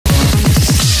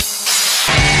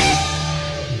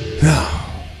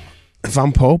if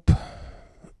I'm Pope,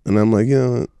 and I'm like,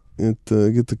 get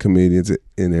the comedians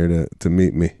in there to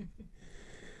meet me.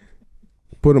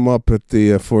 Put them up at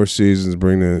the Four Seasons.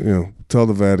 Tell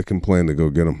the Vatican plane to go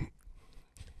get them.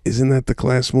 Isn't that the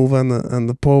class move on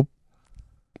the Pope?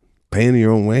 Paying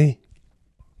your own way.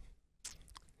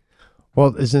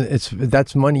 Well,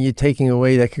 that's money you're taking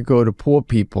away that could go to poor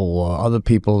people or other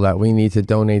people that we need to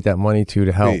donate that money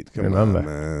to help. Wait, come remember, on,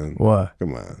 man. What?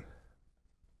 Come on.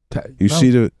 You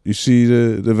see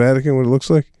the Vatican? What it looks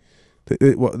like?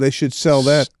 They should sell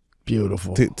that.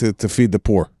 Beautiful to feed the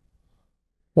poor.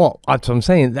 Well, that's what I'm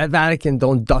saying. That Vatican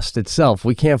don't dust itself.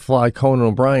 We can't fly Conan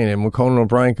O'Brien in when Conan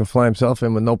O'Brien can fly himself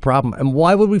in with no problem. And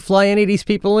why would we fly any of these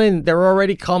people in? They're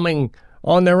already coming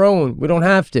on their own. We don't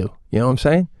have to. You know what I'm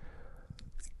saying?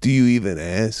 Do you even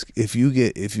ask if you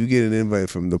get an invite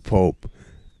from the Pope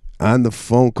on the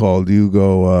phone call? Do you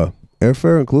go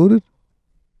airfare included?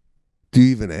 Do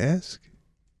you even ask?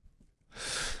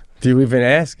 Do you even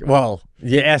ask? Well,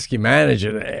 you ask your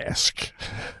manager to ask,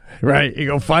 right? You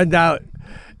go find out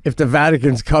if the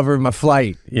Vatican's covering my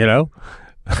flight. You know?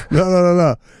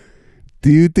 No.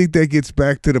 Do you think that gets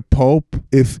back to the Pope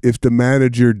if the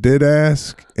manager did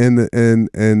ask and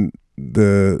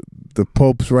the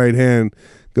Pope's right hand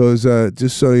goes,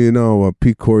 just so you know,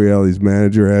 Pete Correale's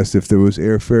manager asked if there was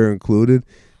airfare included.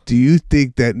 Do you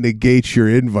think that negates your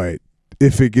invite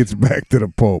if it gets back to the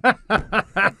Pope?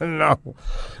 No.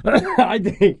 I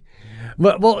think.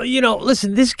 But, well,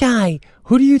 listen, this guy,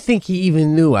 who do you think he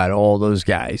even knew out of all those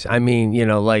guys? I mean,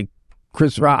 like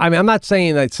Chris Rock. I mean, I'm not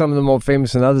saying that some of them are more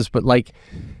famous than others, but like,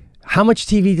 how much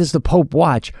TV does the Pope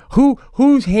watch?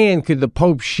 Whose hand could the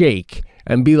Pope shake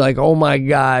and be like, oh my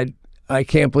God, I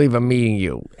can't believe I'm meeting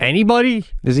you? Anybody?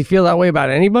 Does he feel that way about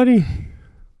anybody?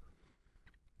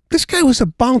 This guy was a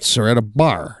bouncer at a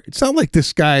bar. It's not like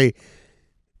this guy.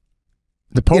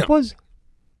 The Pope was?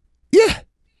 Yeah.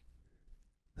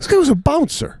 This guy was a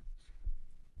bouncer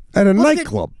at a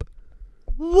nightclub.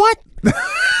 What?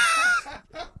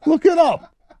 Look it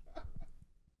up.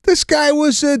 This guy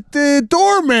was the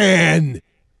doorman.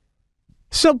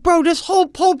 So, bro, this whole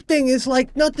Pope thing is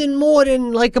like nothing more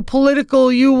than like a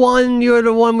political, you won, you're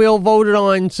the one we all voted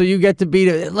on, so you get to be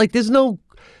the, like, there's no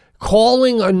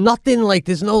calling or nothing. Like,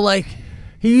 there's no, like,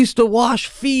 he used to wash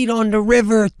feet on the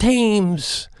river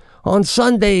Thames on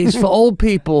Sundays for old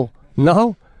people.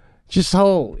 No? Just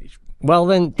holy. Well,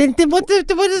 then what does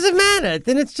it matter?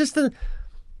 Then it's just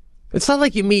it's not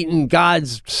like you're meeting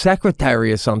God's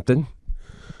secretary or something.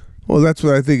 Well, that's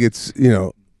what I think it's,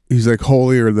 he's like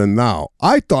holier than thou.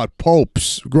 I thought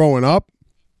popes growing up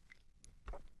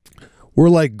were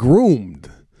like groomed.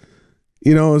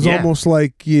 It was almost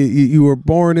like you were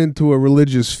born into a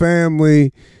religious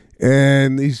family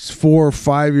and he's 4 or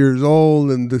 5 years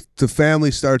old and the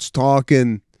family starts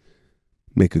talking,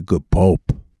 make a good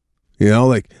pope.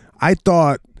 Like I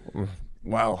thought,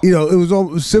 wow. It was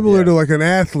almost similar to like an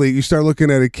athlete. You start looking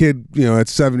at a kid, at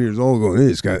 7 years old going, hey,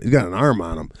 he's got an arm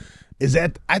on him.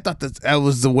 I thought that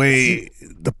was the way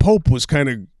the Pope was kind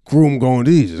of groomed going,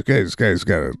 geez, okay, this guy's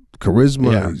got a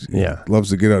charisma. He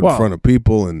loves to get out in front of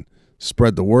people and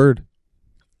spread the word.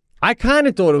 I kind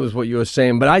of thought it was what you were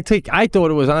saying, but I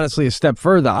thought it was honestly a step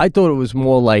further. I thought it was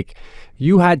more like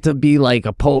you had to be like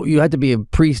a pope, you had to be a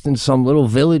priest in some little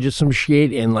village or some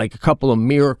shit, and like a couple of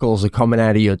miracles are coming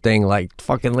out of your thing. Like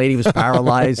fucking lady was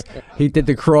paralyzed. He did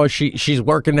the cross. She's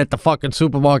working at the fucking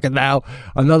supermarket now.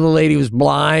 Another lady was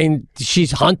blind.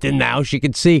 She's hunting now. She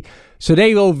can see. So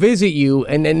they go visit you,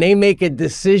 and then they make a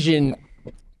decision.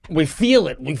 We feel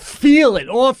it. We feel it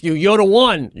off you. You're the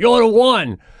one. You're the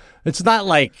one. It's not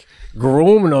like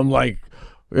grooming them like,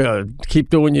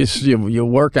 keep doing your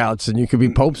workouts and you could be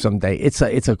pope someday. It's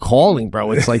a calling,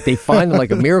 bro. It's like they find like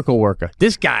a miracle worker.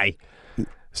 This guy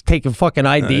is taking fucking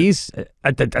IDs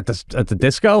at the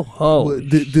disco. Oh,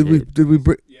 did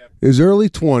we his early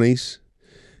 20s?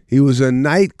 He was a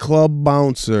nightclub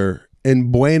bouncer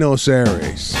in Buenos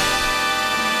Aires.